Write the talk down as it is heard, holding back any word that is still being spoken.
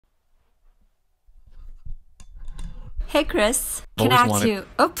Hey Chris, can I ask you?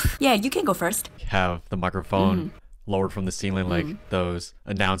 Oh, yeah, you can go first. Have the microphone lowered from the ceiling like those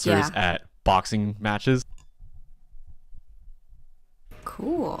announcers at boxing matches.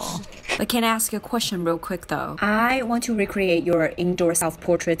 Cool. But can I ask you a question real quick though? I want to recreate your indoor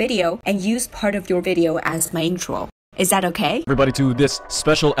self-portrait video and use part of your video as my intro. Is that okay? Everybody to this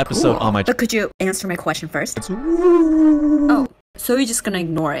special episode on my... But could you answer my question first? Oh, so you're just gonna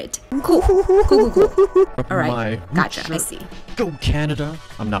ignore it. Cool. Alright, gotcha, I see. Go Canada.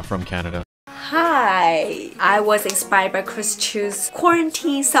 I'm not from Canada. Hi, I was inspired by Chris Chu's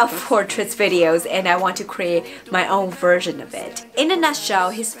quarantine self-portraits videos and I want to create my own version of it. In a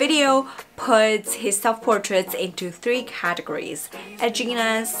nutshell, his video puts his self-portraits into 3 categories: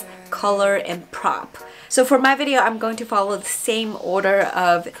 edginess, color, and prop. So for my video, I'm going to follow the same order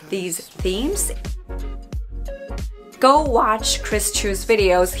of these themes. Go watch Chris Chu's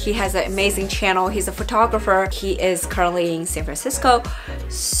videos. He has an amazing channel. He's a photographer. He is currently in San Francisco.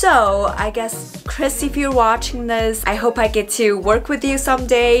 So I guess, Chris, if you're watching this, I hope I get to work with you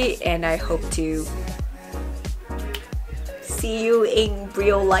someday and I hope to see you in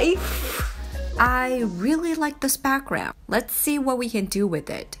real life. I really like this background. Let's see what we can do with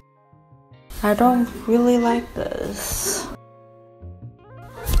it. I don't really like this.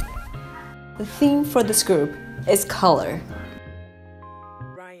 The theme for this group is color.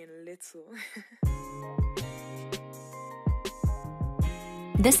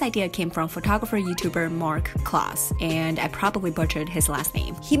 This idea came from photographer YouTuber Mark Klaus, and I probably butchered his last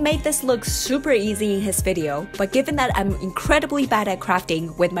name. He made this look super easy in his video, but given that I'm incredibly bad at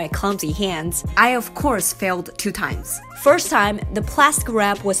crafting with my clumsy hands, I of course failed 2 times. First time, the plastic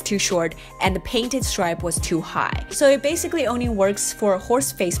wrap was too short and the painted stripe was too high, so it basically only works for a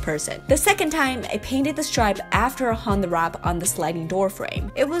horse face person. The second time, I painted the stripe after I hung the wrap on the sliding door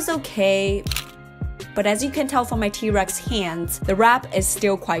frame. It was okay, but as you can tell from my T-Rex hands, the wrap is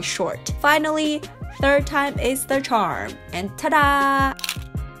still quite short. Finally, third time is the charm, and ta-da!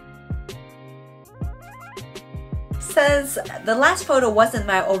 Since the last photo wasn't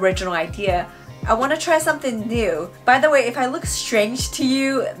my original idea, I want to try something new. By the way, if I look strange to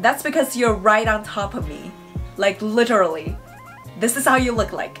you, that's because you're right on top of me. Like literally. This is how you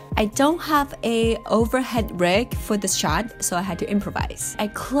look like. I don't have a overhead rig for this shot, so I had to improvise. I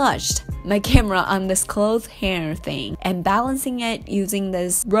clutched my camera on this clothes hanger thing and balancing it using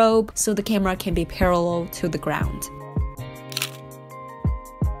this rope so the camera can be parallel to the ground.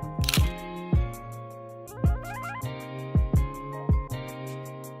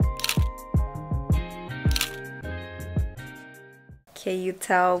 Can you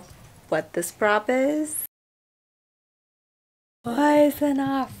tell what this prop is? Why is it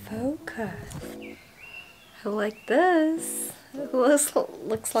not focused? I like this. It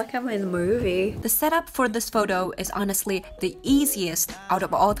looks like I'm in a movie. The setup for this photo is honestly the easiest out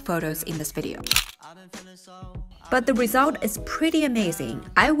of all the photos in this video. But the result is pretty amazing.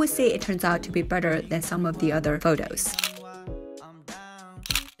 I would say it turns out to be better than some of the other photos.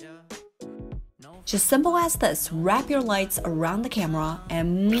 Just simple as this, wrap your lights around the camera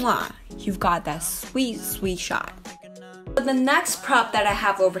and mwah, you've got that sweet, sweet shot. The next prop that I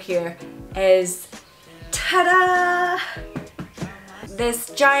have over here is, ta-da! This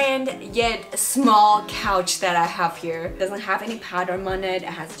giant yet small couch that I have here. It doesn't have any pattern on it. It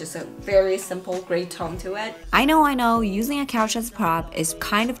has just a very simple gray tone to it. I know, using a couch as a prop is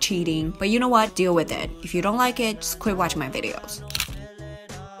kind of cheating, but you know what? Deal with it. If you don't like it, just quit watching my videos.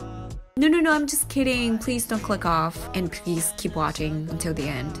 No, I'm just kidding. Please don't click off and please keep watching until the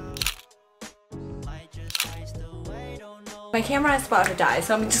end. My camera is about to die,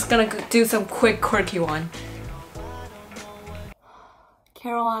 so I'm just gonna do some quick quirky one.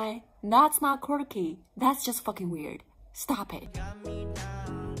 Caroline, that's not quirky. That's just fucking weird. Stop it.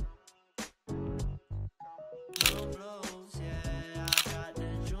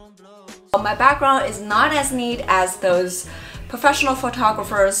 My background is not as neat as those professional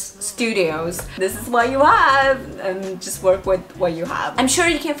photographers' studios. This is what you have, and just work with what you have. I'm sure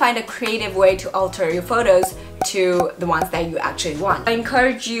you can find a creative way to alter your photos to the ones that you actually want. I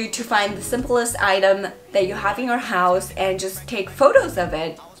encourage you to find the simplest item that you have in your house and just take photos of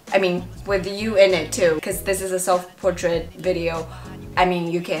it. I mean, with you in it too, because this is a self-portrait video. I mean,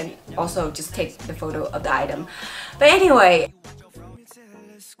 you can also just take the photo of the item. But anyway,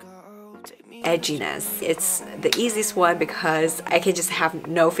 edginess. It's the easiest one because I can just have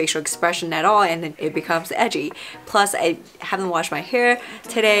no facial expression at all and it becomes edgy. Plus, I haven't washed my hair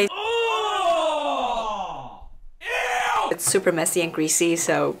today. It's super messy and greasy,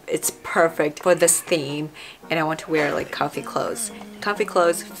 so it's perfect for this theme, and I want to wear like comfy clothes. Comfy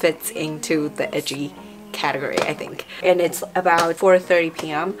clothes fits into the edgy category, I think. And it's about 4:30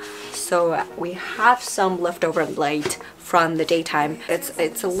 p.m. So we have some leftover light from the daytime.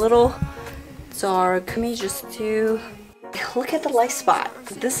 It's a little dark. Let me just do... Look at the light spot.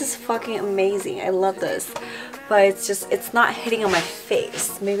 This is fucking amazing. I love this. But it's not hitting on my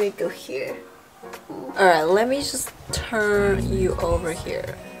face. Maybe go here. Alright, let me just turn you over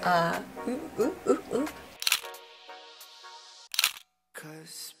here.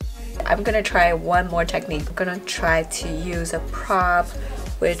 I'm gonna try one more technique. I'm gonna try to use a prop,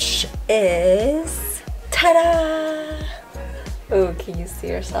 which is... Ta-da! Oh, can you see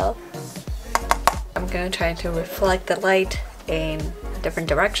yourself? I'm gonna try to reflect the light in different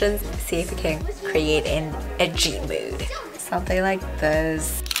directions, see if we can create an edgy mood. Something like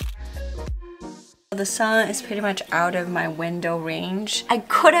this. The sun is pretty much out of my window range. I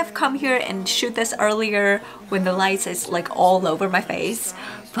could have come here and shoot this earlier when the lights is like all over my face,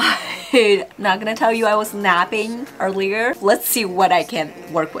 but not gonna tell you I was napping earlier. Let's see what I can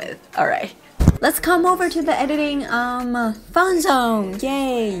work with. Alright. Let's come over to the editing fun zone.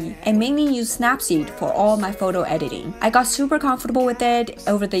 Yay! I mainly use Snapseed for all my photo editing. I got super comfortable with it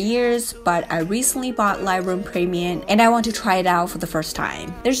over the years, but I recently bought Lightroom Premium and I want to try it out for the first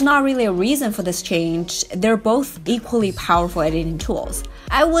time. There's not really a reason for this change. They're both equally powerful editing tools.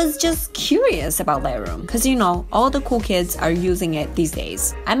 I was just curious about Lightroom because you know, all the cool kids are using it these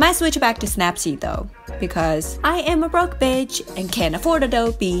days. I might switch back to Snapseed though, because I am a broke bitch and can't afford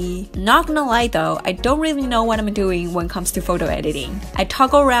Adobe. Not gonna lie though, I don't really know what I'm doing when it comes to photo editing. I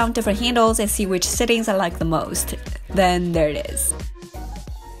toggle around different handles and see which settings I like the most. Then there it is.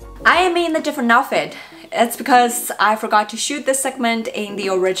 I am in a different outfit. It's because I forgot to shoot this segment in the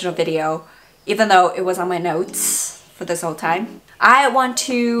original video, even though it was on my notes for this whole time. I want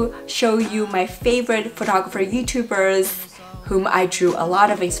to show you my favorite photographer YouTubers whom I drew a lot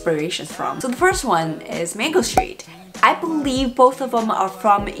of inspirations from. So the first one is Mango Street. I believe both of them are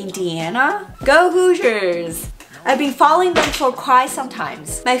from Indiana. Go Hoosiers! I've been following them for quite some time.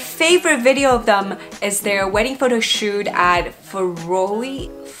 My favorite video of them is their wedding photo shoot at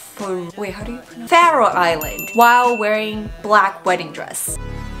Faroe Island while wearing black wedding dress.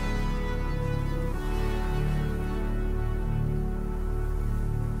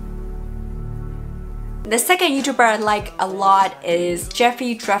 The second YouTuber I like a lot is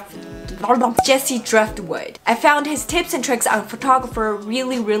Jesse Driftwood. I found his tips and tricks on photography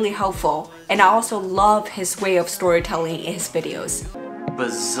really helpful, and I also love his way of storytelling in his videos.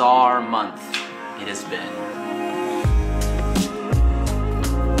 Bizarre month it has been.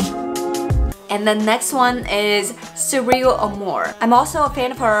 And the next one is Surreal Amour. I'm also a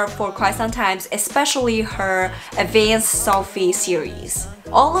fan of her for quite some time, especially her Advanced Selfie series.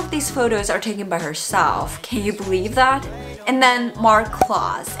 All of these photos are taken by herself. Can you believe that? And then Mark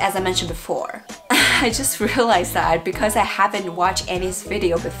Claus, as I mentioned before. I just realized that because I haven't watched Annie's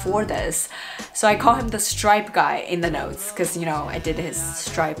video before this, so I call him the stripe guy in the notes because, you know, I did his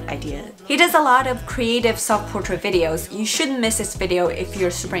stripe idea. He does a lot of creative self-portrait videos. You shouldn't miss his video if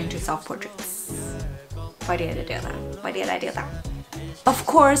you're super into self-portraits. Why did I do that? Why did I do that? Of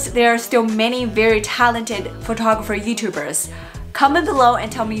course, there are still many very talented photographer YouTubers. Comment below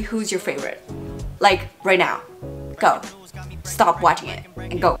and tell me who's your favorite. Like, right now. Go. Stop watching it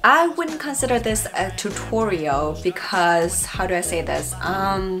and go. I wouldn't consider this a tutorial because, how do I say this?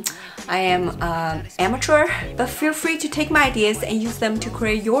 I am amateur, but feel free to take my ideas and use them to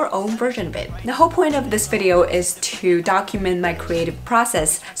create your own version of it. The whole point of this video is to document my creative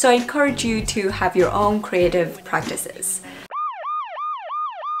process, so I encourage you to have your own creative practices.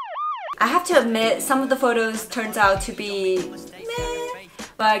 I have to admit, some of the photos turns out to be meh,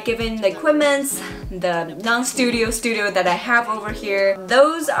 but given the equipment, the non-studio studio that I have over here,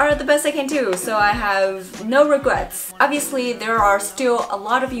 those are the best I can do, so I have no regrets. Obviously, there are still a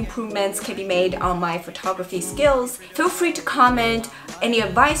lot of improvements can be made on my photography skills. Feel free to comment any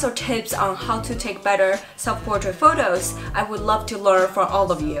advice or tips on how to take better self-portrait photos. I would love to learn from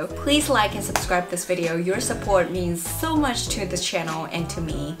all of you. Please like and subscribe this video. Your support means so much to this channel and to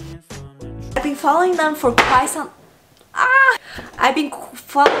me. I've been following them for quite some... I've been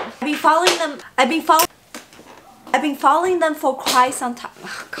following them for quite some time.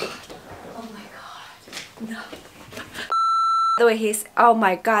 Oh god. Oh my god. No. The way he's... Oh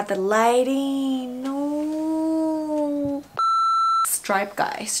my god, the lighting. No. Stripe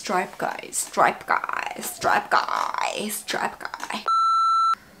guy, stripe guy, stripe guy, stripe guy, stripe guy.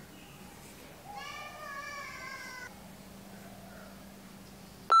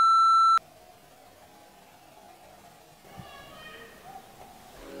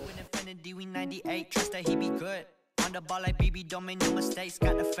 We 98, trust that he be good. On the ball like BB, don't make no mistakes,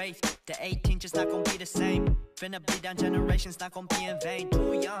 got the faith. The 18 just not gonna be the same. Finna be down generations, not gonna be in vain.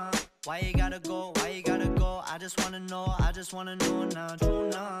 Too young, why you gotta go, why you gotta go? I just wanna know now. True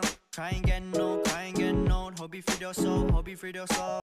numb, crying getting old, Hope you free your soul,